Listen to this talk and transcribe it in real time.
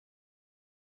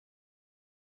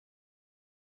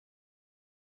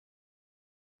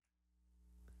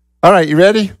All right, you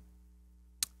ready?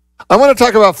 I want to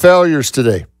talk about failures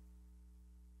today.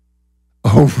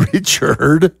 Oh,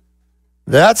 Richard,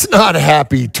 that's not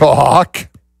happy talk.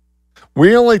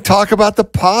 We only talk about the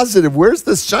positive. Where's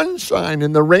the sunshine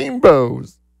and the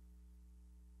rainbows?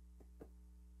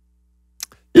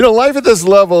 You know, life at this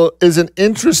level is an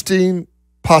interesting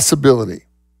possibility.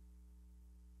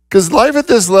 Because life at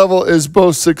this level is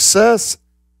both success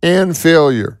and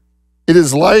failure. It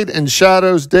is light and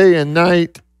shadows, day and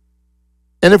night.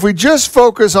 And if we just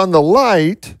focus on the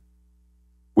light,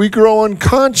 we grow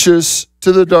unconscious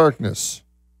to the darkness.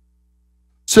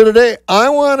 So today, I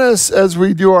want us, as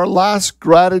we do our last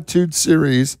gratitude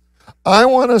series, I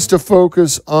want us to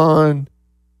focus on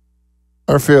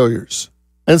our failures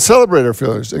and celebrate our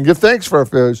failures and give thanks for our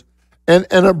failures and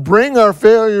bring our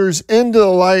failures into the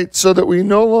light so that we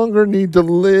no longer need to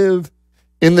live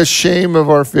in the shame of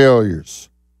our failures.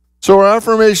 So our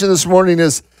affirmation this morning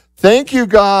is, thank you,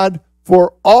 God,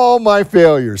 for all my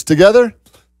failures. Together?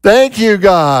 Thank you,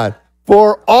 God,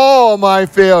 for all my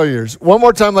failures. One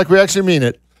more time like we actually mean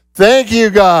it. Thank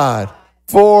you, God,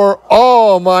 for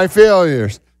all my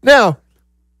failures. Now,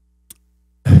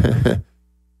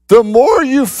 the more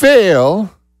you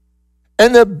fail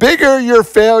and the bigger your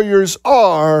failures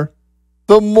are,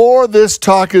 the more this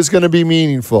talk is going to be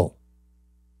meaningful.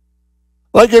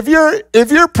 Like if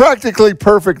you're practically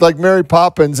perfect like Mary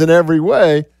Poppins in every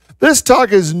way, this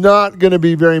talk is not going to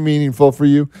be very meaningful for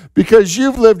you because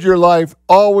you've lived your life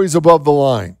always above the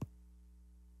line,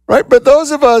 right? But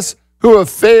those of us who have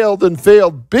failed and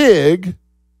failed big,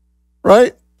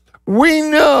 right? We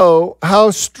know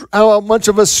how much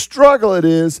of a struggle it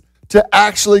is to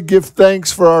actually give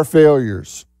thanks for our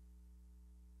failures.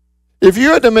 If you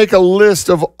had to make a list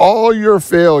of all your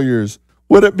failures,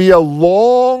 would it be a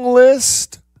long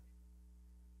list?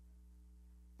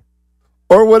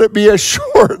 Or would it be a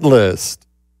short list,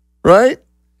 right?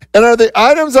 And are the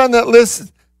items on that list,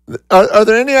 are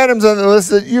there any items on the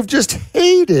list that you've just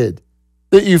hated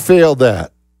that you failed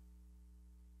at?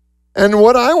 And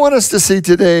what I want us to see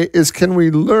today is, can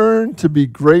we learn to be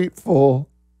grateful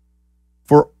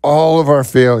for all of our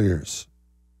failures?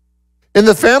 In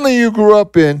the family you grew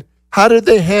up in, how did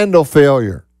they handle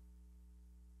failure?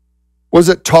 Was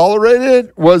it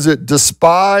tolerated? Was it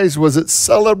despised? Was it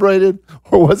celebrated?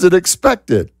 Or was it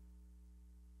expected?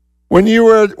 When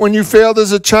you failed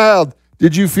as a child,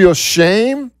 did you feel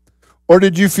shame or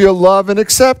did you feel love and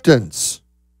acceptance?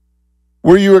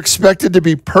 Were you expected to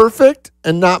be perfect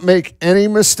and not make any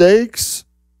mistakes?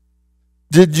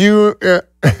 Did you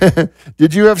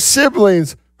have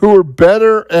siblings who were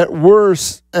better at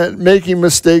worse at making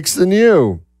mistakes than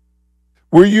you?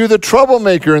 Were you the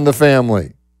troublemaker in the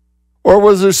family? Or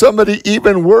was there somebody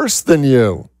even worse than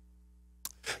you?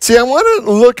 See, I want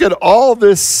to look at all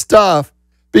this stuff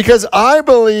because I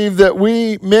believe that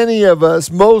many of us,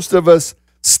 most of us,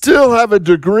 still have a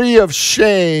degree of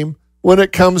shame when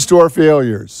it comes to our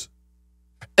failures.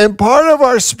 And part of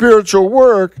our spiritual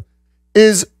work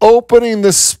is opening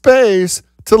the space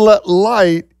to let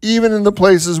light even in the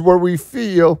places where we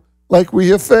feel like we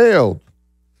have failed.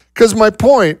 Because my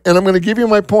point, and I'm going to give you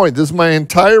my point, this is my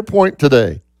entire point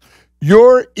today.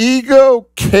 Your ego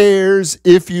cares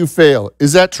if you fail.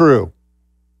 Is that true?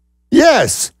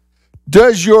 Yes.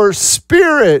 Does your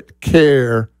spirit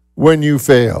care when you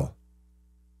fail?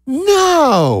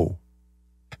 No.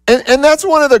 And that's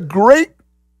one of the great,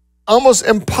 almost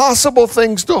impossible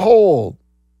things to hold,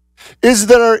 is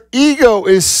that our ego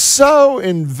is so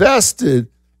invested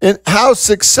in how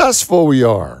successful we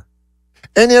are.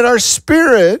 And yet our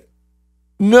spirit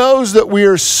knows that we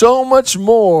are so much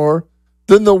more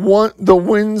than the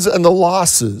wins and the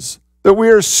losses, that we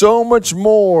are so much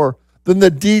more than the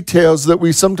details that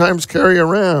we sometimes carry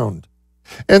around.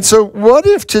 And so what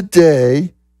if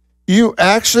today you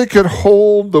actually could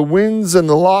hold the wins and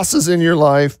the losses in your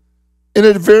life in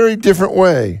a very different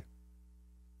way?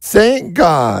 Thank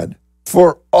God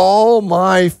for all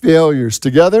my failures.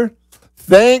 Together,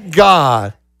 thank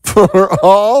God for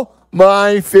all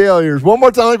my failures. One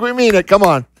more time like we mean it. Come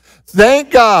on.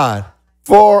 Thank God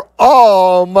for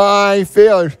all my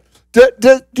failures.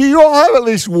 Do you all have at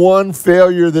least one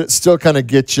failure that still kind of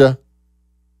gets you?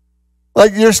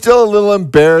 Like you're still a little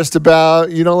embarrassed about,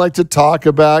 you don't like to talk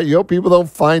about, you hope people don't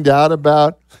find out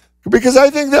about. Because I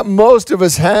think that most of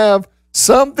us have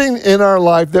something in our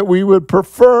life that we would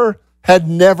prefer had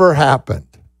never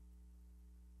happened.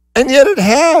 And yet it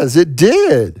has, it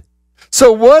did.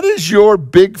 So what is your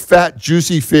big, fat,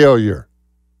 juicy failure?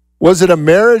 Was it a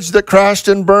marriage that crashed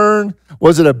and burned?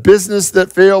 Was it a business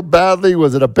that failed badly?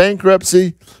 Was it a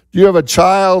bankruptcy? Do you have a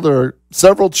child or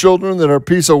several children that are a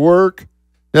piece of work?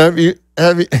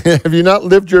 have you not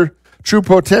lived your true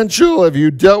potential? Have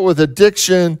you dealt with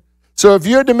addiction? So if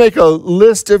you had to make a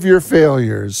list of your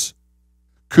failures,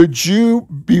 could you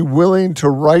be willing to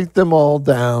write them all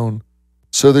down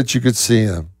so that you could see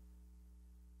them?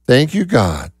 Thank you,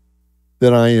 God,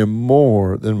 that I am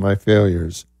more than my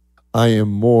failures. I am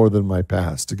more than my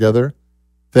past. Together?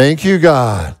 Thank you,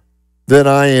 God, that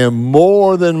I am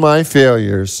more than my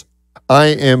failures. I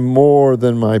am more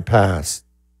than my past.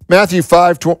 Matthew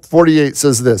 5:48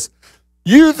 says this,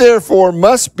 you therefore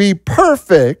must be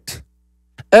perfect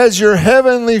as your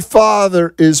heavenly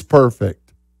Father is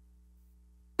perfect.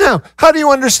 Now, how do you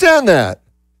understand that?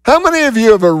 How many of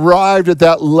you have arrived at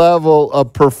that level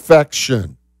of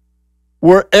perfection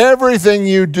where everything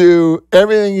you do,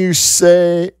 everything you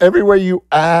say, every way you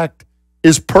act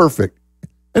is perfect?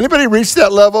 Anybody reach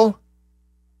that level?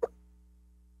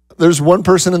 There's one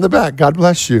person in the back. God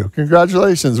bless you.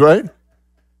 Congratulations, right?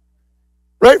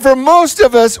 Right? For most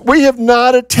of us, we have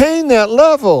not attained that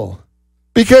level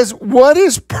because what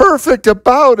is perfect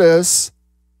about us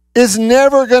is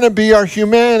never going to be our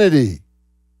humanity.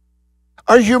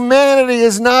 Our humanity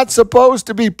is not supposed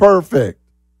to be perfect.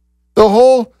 The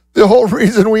whole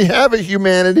reason we have a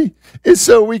humanity is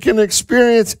so we can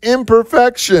experience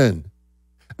imperfection.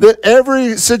 That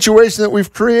every situation that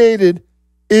we've created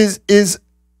is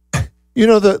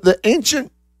the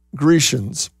ancient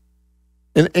Grecians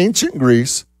in ancient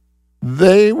Greece,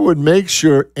 they would make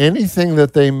sure anything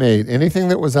that they made, anything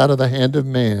that was out of the hand of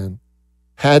man,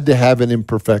 had to have an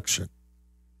imperfection.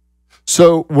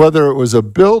 So whether it was a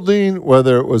building,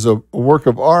 whether it was a work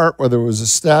of art, whether it was a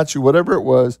statue, whatever it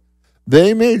was,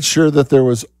 they made sure that there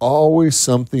was always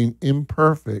something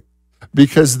imperfect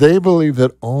because they believed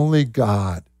that only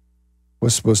God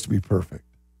was supposed to be perfect.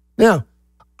 Now,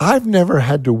 I've never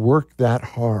had to work that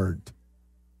hard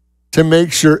to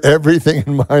make sure everything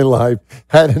in my life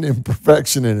had an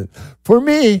imperfection in it. For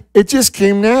me, it just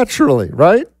came naturally,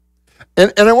 right?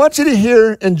 And I want you to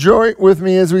hear and join with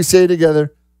me as we say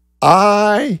together,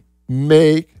 I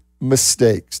make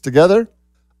mistakes. Together,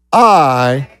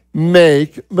 I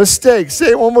make mistakes.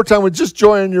 Say it one more time with just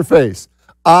joy on your face.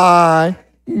 I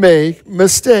make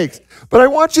mistakes. But I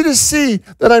want you to see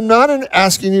that I'm not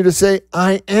asking you to say,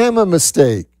 I am a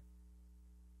mistake.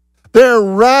 They're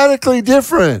radically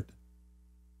different.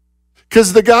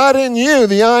 Because the God in you,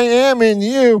 the I am in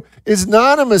you, is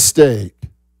not a mistake.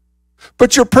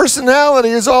 But your personality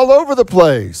is all over the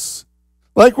place.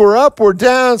 Like we're up, we're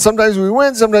down, sometimes we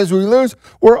win, sometimes we lose.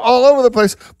 We're all over the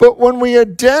place. But when we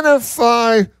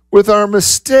identify with our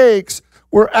mistakes,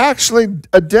 we're actually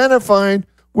identifying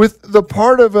with the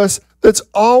part of us that's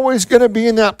always going to be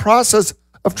in that process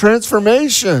of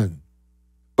transformation.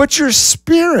 But your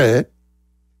spirit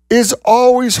is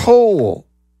always whole.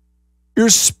 Your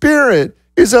spirit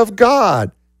is of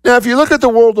God. Now, if you look at the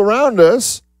world around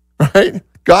us, right?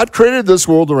 God created this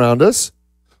world around us.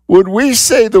 Would we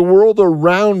say the world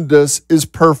around us is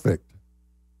perfect?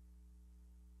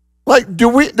 Like,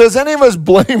 does any of us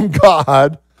blame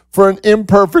God for an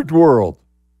imperfect world?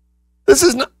 This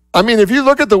is not, if you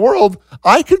look at the world,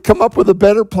 I could come up with a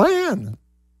better plan.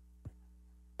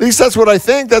 At least that's what I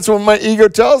think. That's what my ego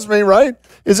tells me, right?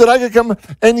 Is that I could come,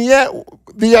 and yet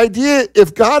the idea,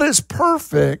 if God is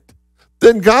perfect,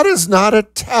 then God is not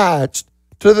attached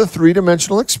to the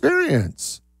three-dimensional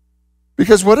experience.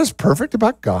 Because what is perfect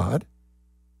about God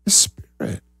is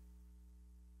spirit.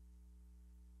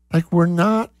 Like we're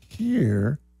not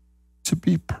here to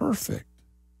be perfect.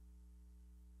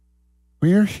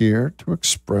 We are here to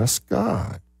express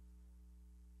God.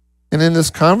 And in this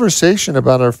conversation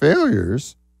about our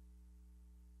failures,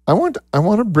 I want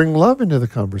to bring love into the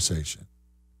conversation.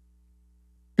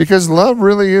 Because love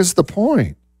really is the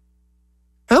point.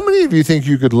 How many of you think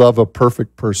you could love a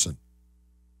perfect person?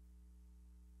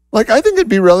 Like, I think it'd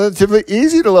be relatively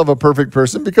easy to love a perfect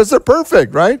person because they're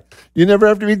perfect, right? You never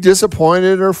have to be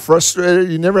disappointed or frustrated.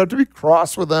 You never have to be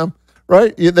cross with them,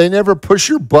 right? They never push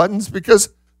your buttons because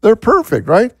they're perfect,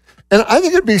 right? And I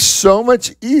think it'd be so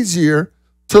much easier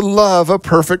to love a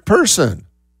perfect person.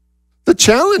 The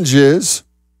challenge is,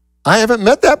 I haven't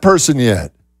met that person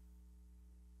yet,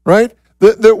 right?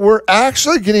 That we're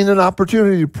actually getting an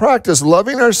opportunity to practice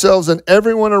loving ourselves and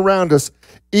everyone around us,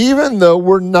 even though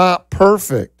we're not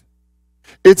perfect.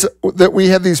 It's that we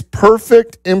have these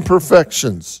perfect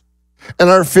imperfections, and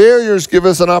our failures give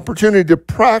us an opportunity to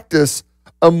practice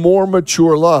a more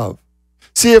mature love.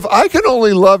 See, if I can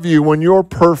only love you when you're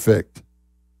perfect,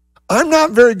 I'm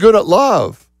not very good at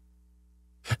love.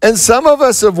 And some of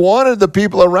us have wanted the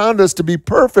people around us to be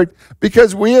perfect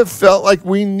because we have felt like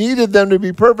we needed them to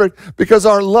be perfect because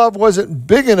our love wasn't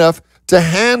big enough to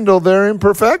handle their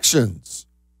imperfections.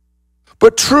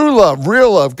 But true love,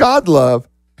 real love, God love,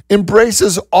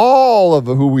 embraces all of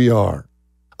who we are,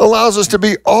 allows us to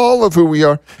be all of who we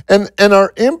are. And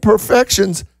our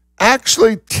imperfections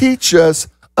actually teach us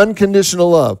unconditional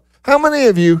love. How many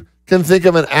of you can think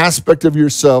of an aspect of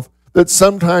yourself that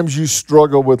sometimes you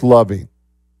struggle with loving?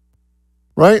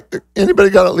 Right? Anybody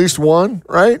got at least one,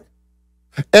 right?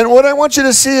 And what I want you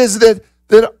to see is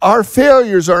that our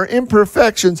failures, our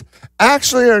imperfections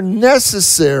actually are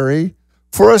necessary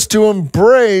for us to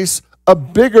embrace a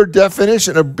bigger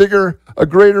definition, a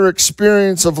greater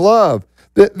experience of love.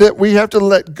 That we have to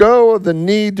let go of the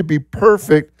need to be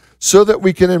perfect so that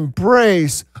we can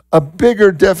embrace a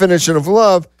bigger definition of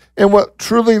love and what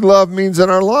truly love means in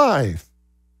our life.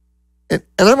 And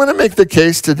I'm going to make the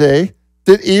case today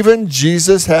that even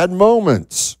Jesus had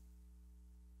moments.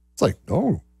 It's like,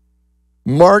 no.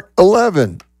 Mark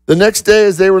 11. The next day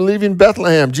as they were leaving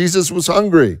Bethlehem, Jesus was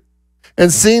hungry.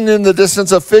 And seeing in the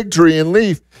distance a fig tree and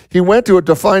leaf, he went to it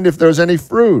to find if there was any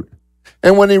fruit.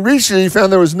 And when he reached it, he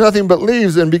found there was nothing but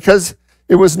leaves, and because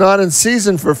it was not in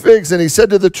season for figs, and he said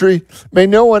to the tree, "May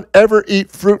no one ever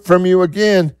eat fruit from you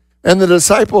again." And the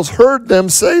disciples heard them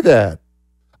say that.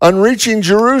 On reaching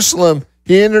Jerusalem,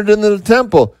 he entered into the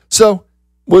temple. So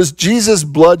was Jesus'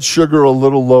 blood sugar a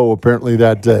little low apparently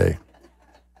that day?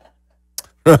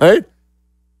 Right?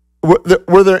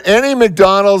 Were there any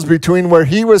McDonald's between where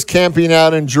he was camping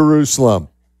out in Jerusalem?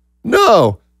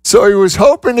 No. So he was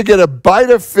hoping to get a bite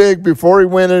of fig before he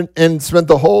went in and spent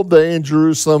the whole day in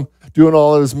Jerusalem doing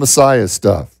all of his Messiah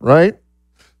stuff, right?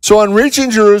 So on reaching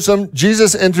Jerusalem,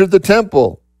 Jesus entered the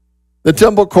temple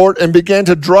court, and began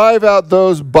to drive out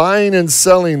those buying and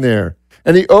selling there.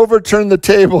 And he overturned the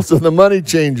tables of the money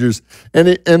changers and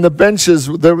the benches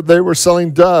they were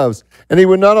selling doves. And he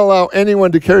would not allow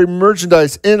anyone to carry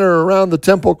merchandise in or around the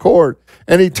temple court.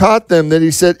 And he taught them that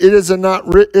he said, is it not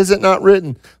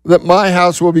written that my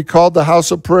house will be called the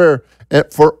house of prayer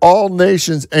for all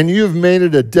nations, and you've made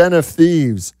it a den of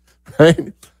thieves?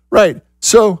 Right? Right.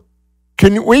 So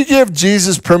can we give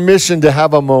Jesus permission to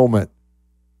have a moment?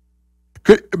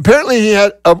 Apparently he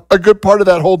had a good part of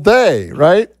that whole day,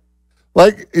 right?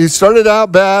 Like he started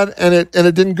out bad and it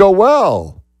didn't go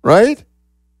well, right?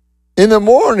 In the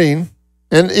morning,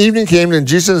 and evening came, and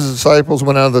Jesus' disciples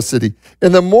went out of the city.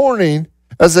 In the morning,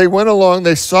 as they went along,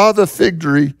 they saw the fig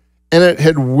tree, and it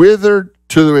had withered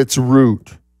to its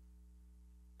root.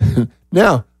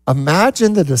 Now,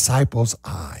 imagine the disciples'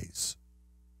 eyes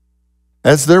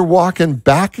as they're walking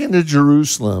back into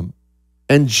Jerusalem,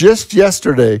 and just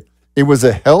yesterday, it was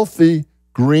a healthy,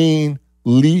 green,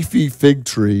 leafy fig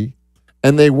tree,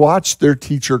 and they watched their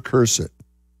teacher curse it.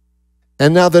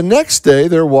 And now the next day,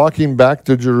 they're walking back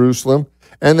to Jerusalem,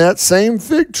 and that same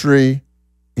fig tree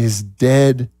is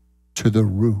dead to the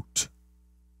root.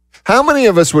 How many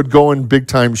of us would go in big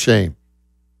time shame?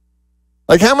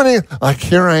 Like how many, like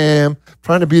here I am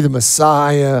trying to be the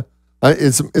Messiah.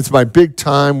 It's my big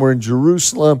time. We're in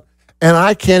Jerusalem, and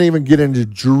I can't even get into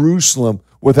Jerusalem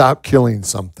without killing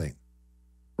something.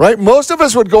 Right? Most of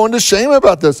us would go into shame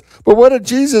about this. But what did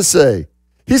Jesus say?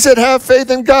 He said, have faith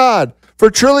in God.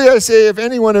 For truly I say, if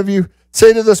any one of you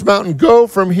say to this mountain, go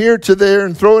from here to there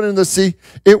and throw it in the sea,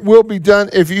 it will be done.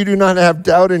 If you do not have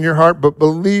doubt in your heart, but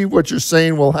believe what you're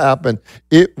saying will happen,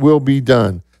 it will be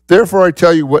done. Therefore I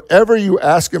tell you, whatever you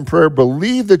ask in prayer,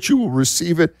 believe that you will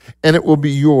receive it, and it will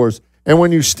be yours. And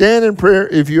when you stand in prayer,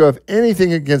 if you have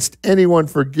anything against anyone,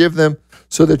 forgive them,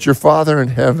 so that your Father in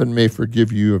heaven may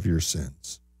forgive you of your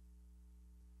sins.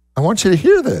 I want you to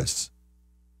hear this.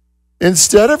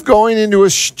 Instead of going into a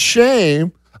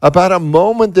shame about a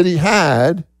moment that he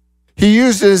had, he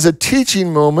used it as a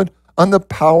teaching moment on the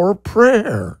power of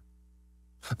prayer.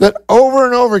 That over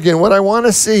and over again, what I want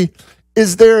to see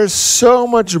is there is so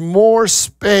much more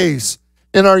space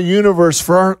in our universe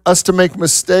for us to make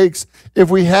mistakes if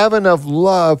we have enough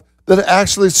love that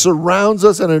actually surrounds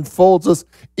us and enfolds us,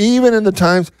 even in the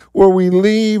times where we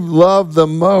leave love the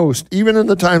most, even in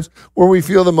the times where we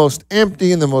feel the most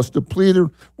empty and the most depleted,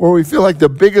 where we feel like the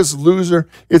biggest loser.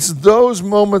 It's those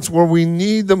moments where we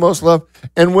need the most love.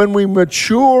 And when we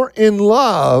mature in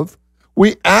love,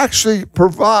 we actually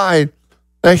provide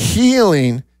a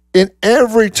healing in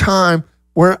every time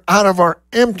we're out of our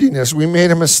emptiness. We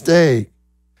made a mistake.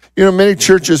 You know, many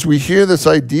churches, we hear this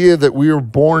idea that we were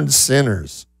born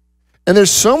sinners. And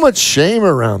there's so much shame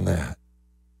around that.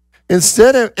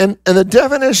 Instead of, and the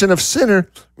definition of sinner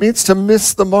means to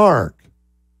miss the mark.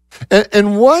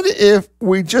 And what if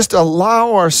we just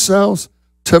allow ourselves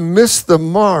to miss the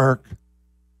mark,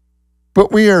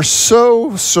 but we are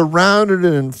so surrounded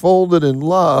and enfolded in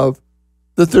love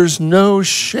that there's no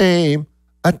shame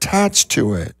attached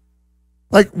to it?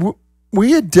 Like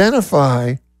we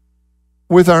identify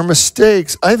with our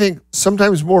mistakes, I think,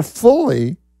 sometimes more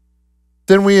fully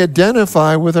than we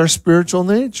identify with our spiritual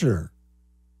nature.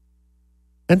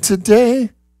 And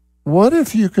today, what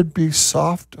if you could be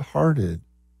soft-hearted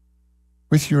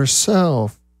with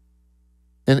yourself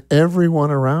and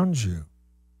everyone around you?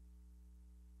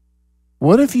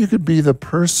 What if you could be the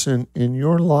person in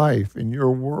your life, in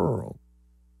your world,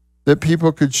 that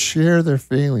people could share their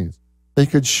feelings, they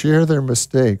could share their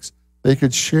mistakes, they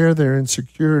could share their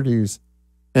insecurities,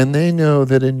 and they know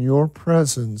that in your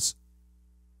presence,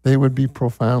 they would be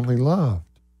profoundly loved.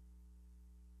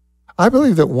 I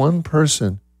believe that one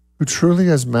person who truly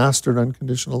has mastered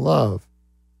unconditional love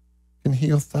can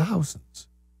heal thousands.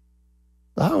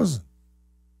 Thousands.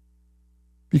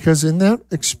 Because in that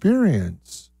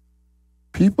experience,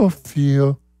 people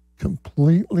feel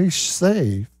completely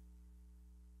safe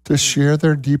to share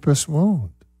their deepest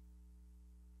wound.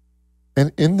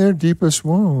 And in their deepest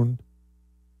wound,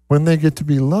 when they get to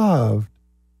be loved,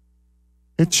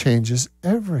 it changes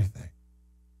everything.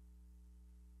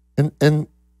 And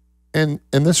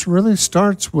this really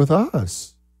starts with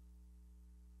us.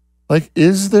 Like,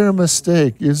 is there a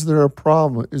mistake? Is there a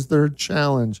problem? Is there a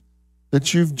challenge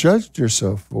that you've judged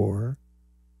yourself for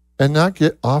and not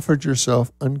get offered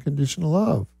yourself unconditional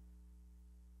love?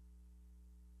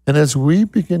 And as we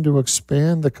begin to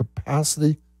expand the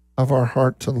capacity of our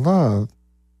heart to love,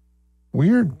 we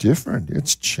are different.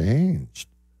 It's changed.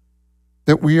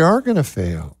 That we are going to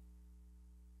fail.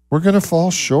 We're going to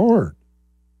fall short.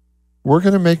 We're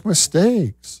going to make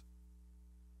mistakes.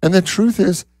 And the truth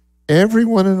is,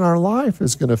 everyone in our life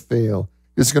is going to fail,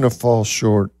 is going to fall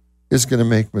short, is going to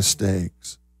make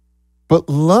mistakes. But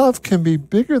love can be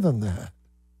bigger than that.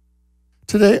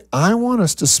 Today, I want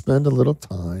us to spend a little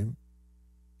time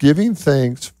giving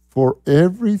thanks for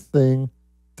everything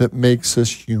that makes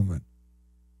us human.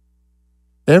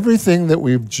 Everything that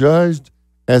we've judged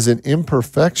as an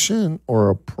imperfection or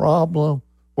a problem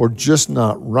or just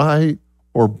not right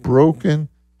or broken.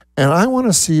 And I want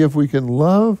to see if we can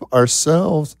love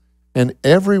ourselves and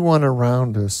everyone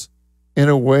around us in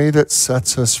a way that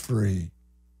sets us free.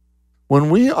 When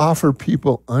we offer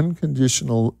people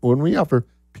conditional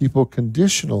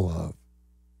love,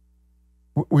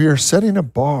 we are setting a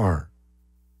bar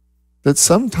that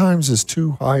sometimes is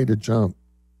too high to jump.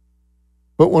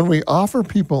 But when we offer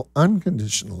people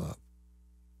unconditional love,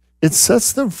 it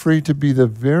sets them free to be the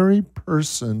very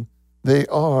person they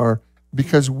are,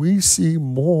 because we see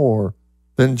more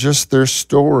than just their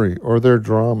story or their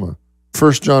drama.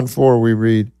 1 John 4, we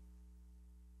read,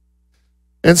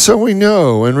 "And so we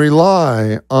know and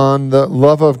rely on the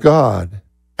love of God.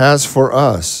 As for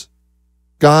us,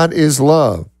 God is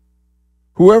love.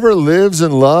 Whoever lives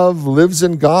in love lives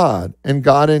in God, and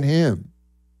God in him.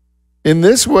 In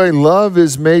this way, love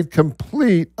is made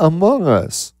complete among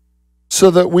us,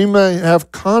 so that we may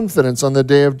have confidence on the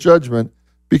day of judgment,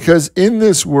 because in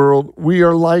this world we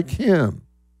are like him.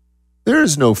 There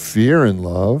is no fear in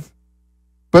love,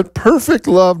 but perfect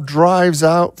love drives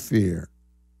out fear,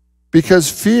 because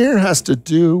fear has to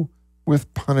do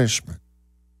with punishment.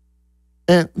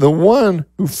 And the one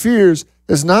who fears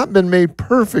has not been made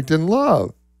perfect in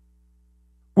love.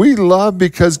 We love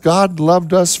because God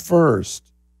loved us first.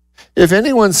 If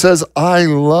anyone says, 'I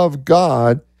love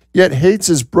God,' yet hates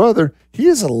his brother, he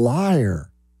is a liar.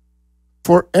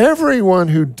 For everyone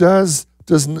who does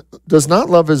not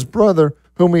love his brother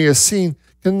whom he has seen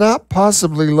cannot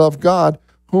possibly love God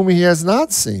whom he has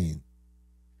not seen.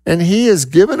 And he has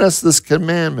given us this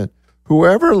commandment: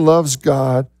 whoever loves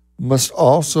God must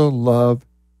also love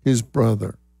his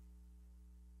brother."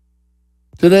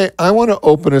 Today, I want to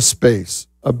open a space,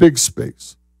 a big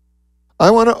space.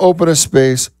 I want to open a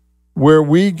space where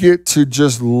we get to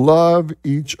just love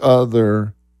each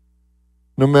other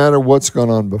no matter what's gone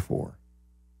on before.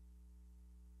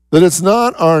 That it's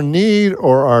not our need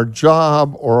or our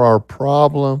job or our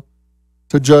problem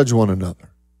to judge one another.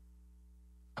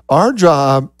 Our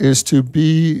job is to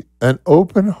be an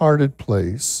open-hearted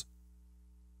place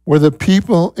where the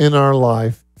people in our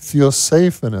life feel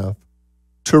safe enough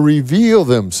to reveal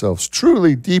themselves,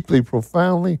 truly, deeply,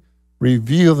 profoundly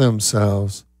reveal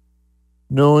themselves,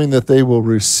 knowing that they will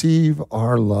receive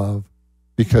our love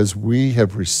because we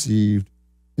have received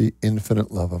the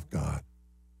infinite love of God.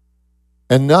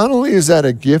 And not only is that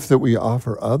a gift that we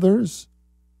offer others,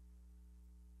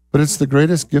 but it's the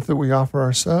greatest gift that we offer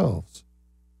ourselves.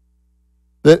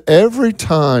 That every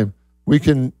time we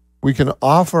can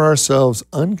offer ourselves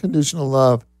unconditional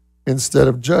love instead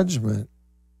of judgment,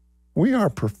 we are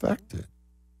perfected.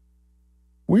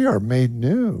 We are made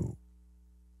new.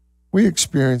 We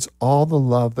experience all the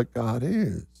love that God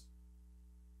is.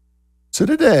 So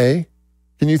today,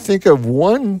 can you think of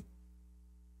one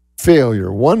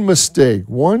failure, one mistake,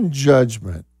 one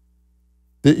judgment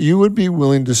that you would be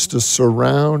willing just to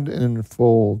surround and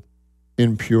enfold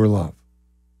in pure love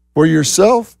for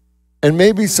yourself and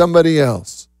maybe somebody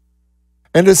else?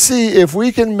 And to see if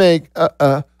we can make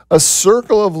a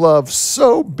circle of love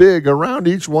so big around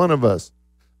each one of us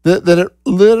that it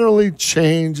literally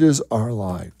changes our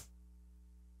life.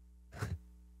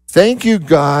 Thank you,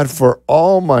 God, for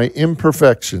all my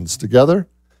imperfections. Together?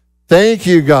 Thank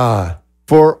you, God,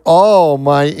 for all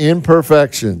my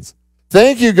imperfections.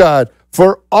 Thank you, God,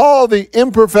 for all the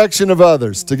imperfection of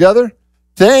others. Together?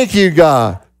 Thank you,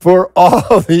 God, for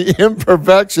all the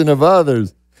imperfection of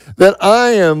others. That I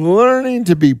am learning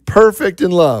to be perfect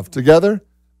in love. Together?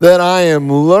 That I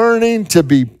am learning to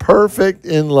be perfect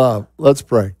in love. Let's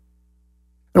pray.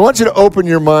 I want you to open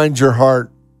your mind, your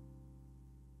heart,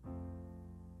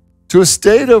 to a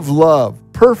state of love,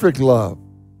 perfect love,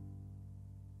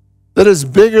 that is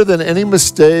bigger than any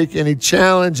mistake, any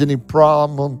challenge, any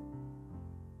problem.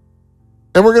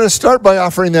 And we're going to start by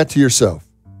offering that to yourself.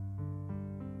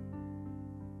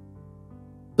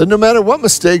 That no matter what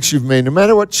mistakes you've made, no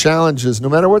matter what challenges, no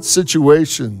matter what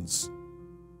situations,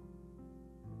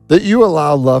 that you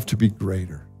allow love to be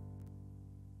greater.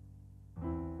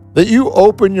 That you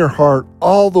open your heart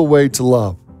all the way to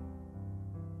love.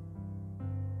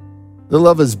 The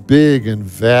love is big and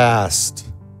vast.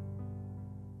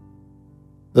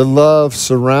 The love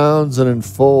surrounds and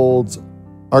enfolds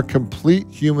our complete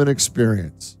human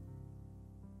experience.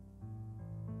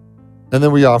 And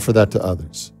then we offer that to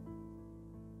others.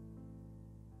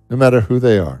 No matter who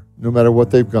they are, no matter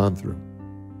what they've gone through,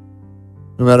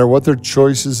 no matter what their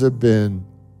choices have been,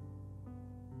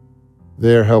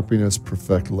 they are helping us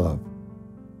perfect love.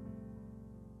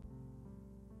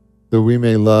 That we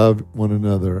may love one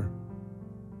another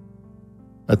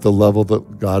at the level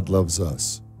that God loves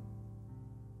us.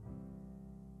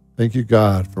 Thank you,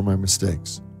 God, for my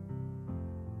mistakes.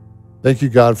 Thank you,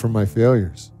 God, for my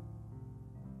failures.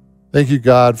 Thank you,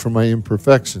 God, for my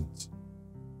imperfections.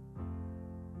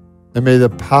 And may the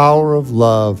power of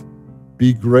love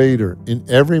be greater in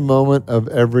every moment of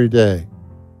every day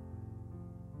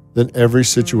than every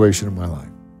situation in my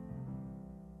life.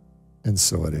 And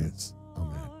so it is.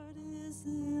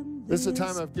 Amen. This is a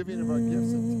time of giving of our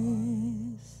gifts and time.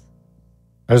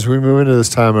 As we move into this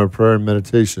time of prayer and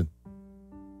meditation,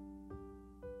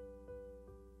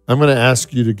 I'm going to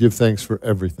ask you to give thanks for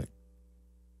everything.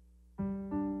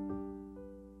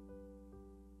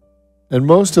 And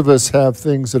most of us have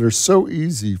things that are so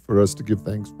easy for us to give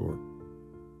thanks for.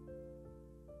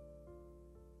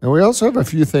 And we also have a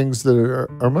few things that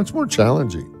are much more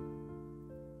challenging.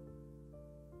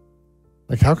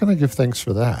 Like, how can I give thanks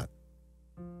for that?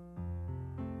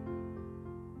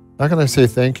 How can I say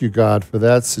thank you, God, for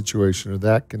that situation or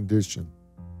that condition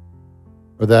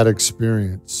or that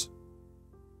experience?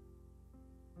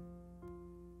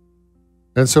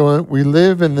 And so we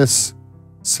live in this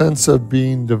sense of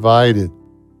being divided.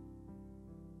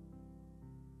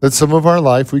 That some of our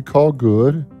life we call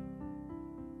good,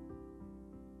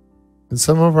 and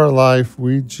some of our life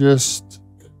we just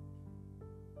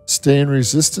stay in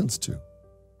resistance to.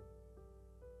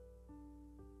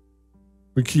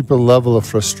 We keep a level of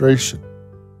frustration.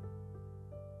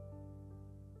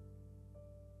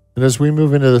 And as we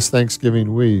move into this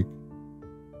Thanksgiving week,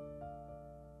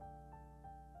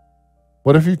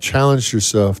 what if you challenged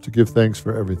yourself to give thanks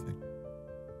for everything?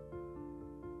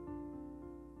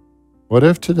 What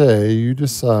if today you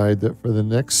decide that for the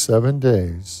next 7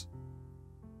 days,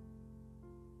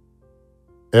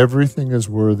 everything is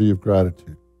worthy of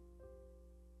gratitude?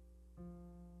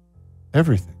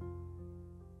 Everything.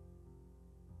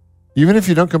 Even if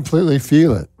you don't completely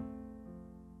feel it.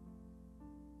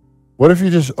 What if you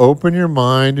just open your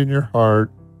mind and your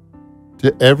heart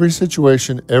to every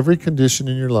situation, every condition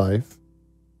in your life,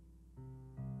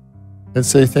 and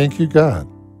say, thank you, God.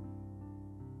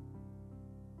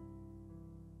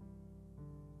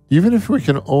 Even if we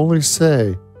can only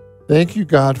say, thank you,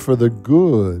 God, for the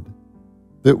good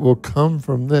that will come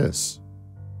from this.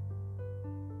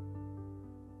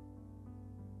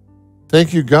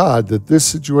 Thank you, God, that this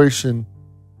situation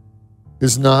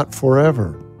is not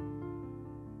forever.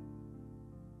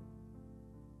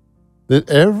 That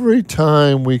every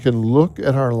time we can look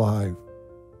at our life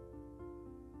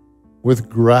with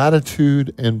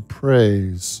gratitude and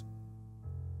praise,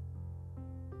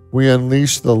 we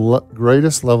unleash the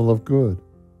greatest level of good.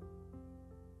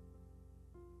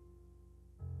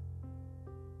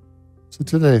 So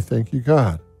today, thank you,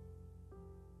 God.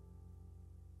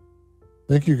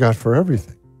 Thank you, God, for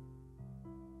everything.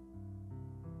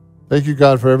 Thank you,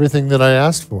 God, for everything that I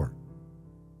asked for.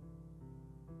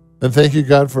 And thank you,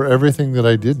 God, for everything that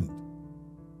I didn't.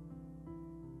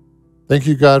 Thank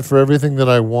you, God, for everything that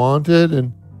I wanted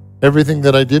and everything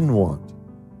that I didn't want.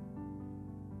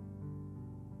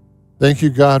 Thank you,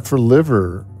 God, for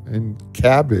liver and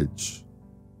cabbage.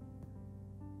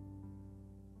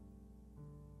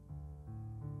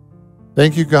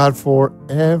 Thank you, God, for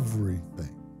everything.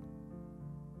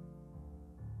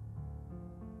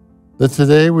 That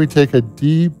today we take a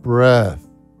deep breath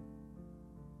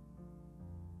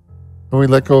and we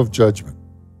let go of judgment.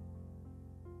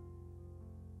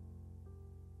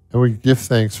 And we give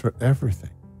thanks for everything.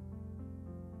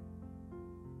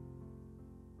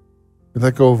 We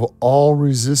let go of all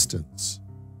resistance.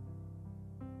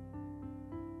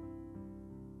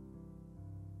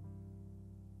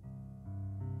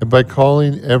 And by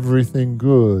calling everything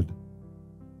good,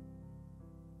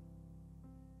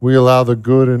 we allow the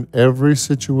good in every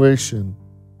situation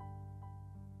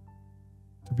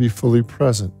to be fully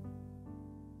present.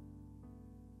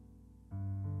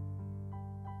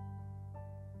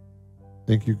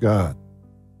 Thank you, God,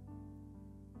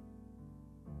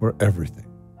 for everything.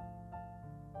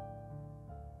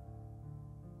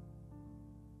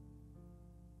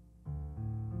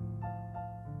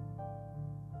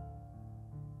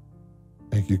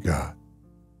 Thank you, God,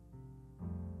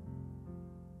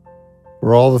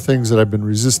 for all the things that I've been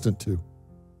resistant to,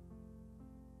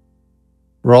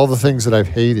 for all the things that I've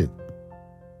hated,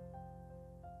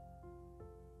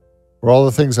 for all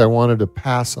the things I wanted to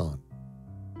pass on.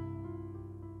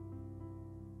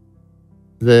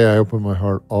 Today I open my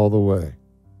heart all the way.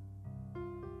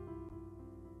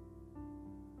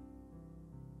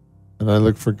 And I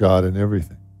look for God in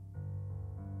everything.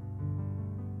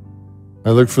 I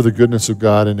look for the goodness of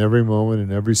God in every moment,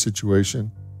 in every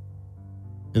situation,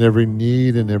 in every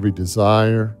need, in every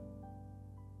desire.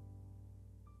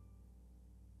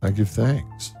 I give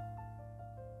thanks.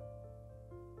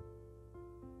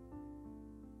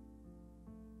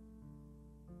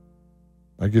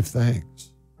 I give thanks.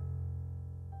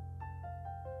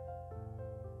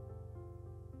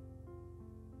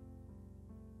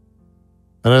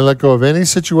 And I let go of any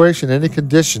situation, any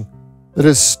condition that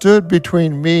has stood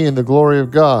between me and the glory of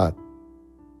God.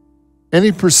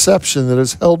 Any perception that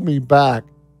has held me back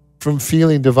from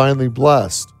feeling divinely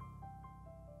blessed.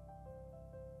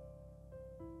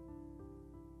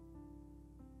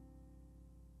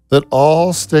 That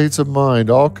all states of mind,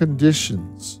 all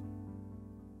conditions,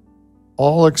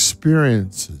 all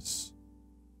experiences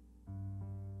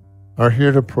are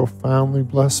here to profoundly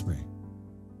bless me.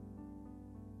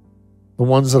 The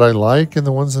ones that I like and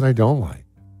the ones that I don't like.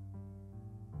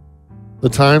 The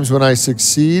times when I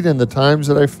succeed and the times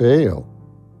that I fail.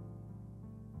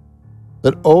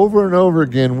 That over and over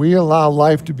again, we allow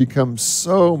life to become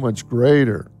so much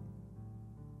greater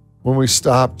when we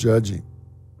stop judging.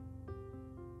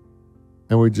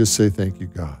 And we just say, thank you,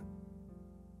 God.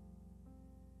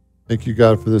 Thank you,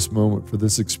 God, for this moment, for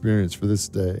this experience, for this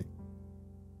day.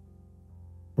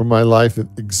 For my life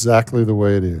exactly the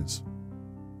way it is.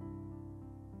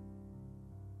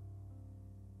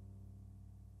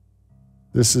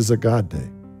 This is a God day.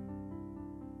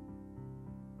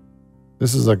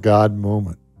 This is a God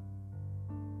moment.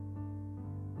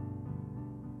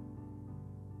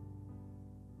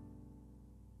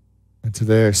 And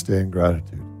today I stay in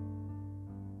gratitude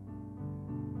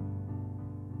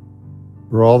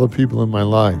for all the people in my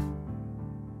life.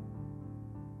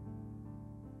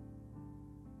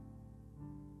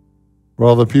 For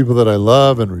all the people that I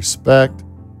love and respect.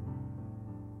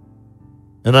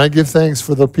 And I give thanks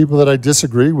for the people that I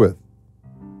disagree with,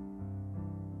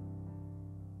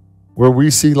 where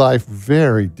we see life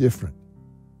very different.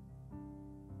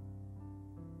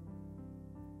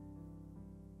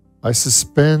 I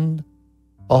suspend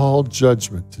all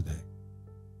judgment today.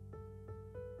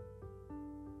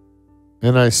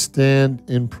 And I stand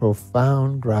in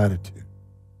profound gratitude.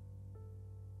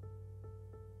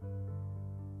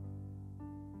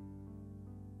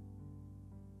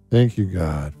 Thank you,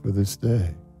 God, for this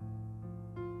day.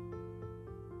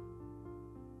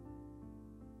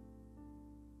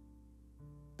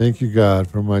 Thank you, God,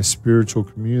 for my spiritual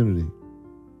community.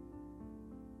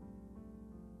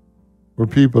 For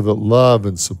people that love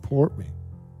and support me.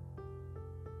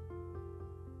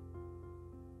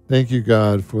 Thank you,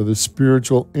 God, for the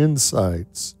spiritual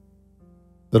insights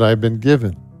that I've been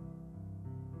given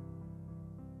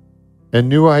and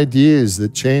new ideas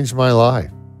that changed my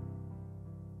life.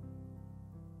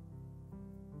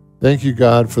 Thank you,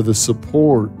 God, for the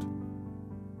support,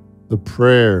 the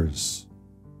prayers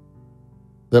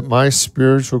that my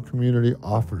spiritual community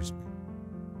offers me.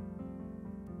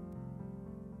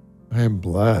 I am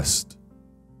blessed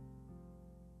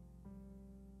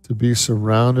to be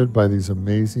surrounded by these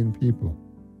amazing people.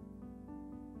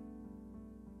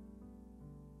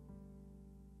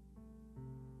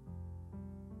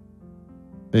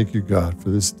 Thank you, God, for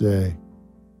this day,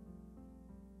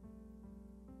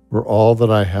 for all that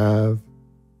I have,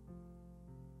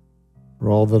 for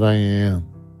all that I am.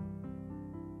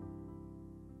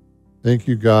 Thank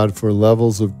you, God, for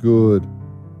levels of good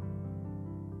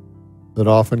that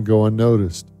often go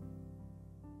unnoticed.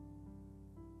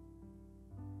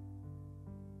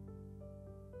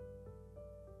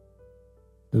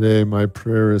 Today, my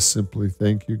prayer is simply,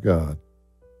 thank you, God.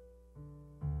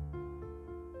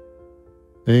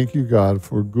 Thank you, God,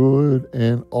 for good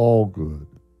and all good,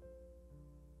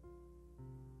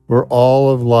 for all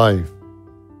of life,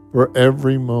 for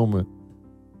every moment,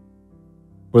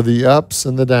 for the ups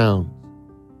and the downs.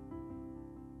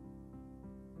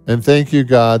 And thank you,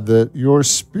 God, that your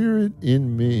Spirit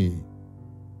in me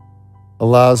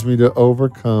allows me to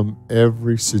overcome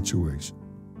every situation.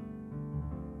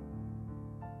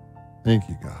 Thank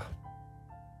you, God.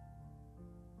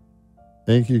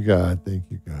 Thank you, God.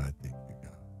 Thank you, God. Thank you,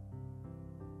 God.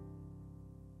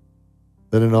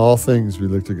 That in all things we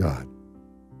look to God,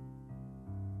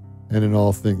 and in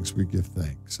all things we give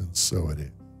thanks, and so it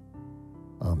is.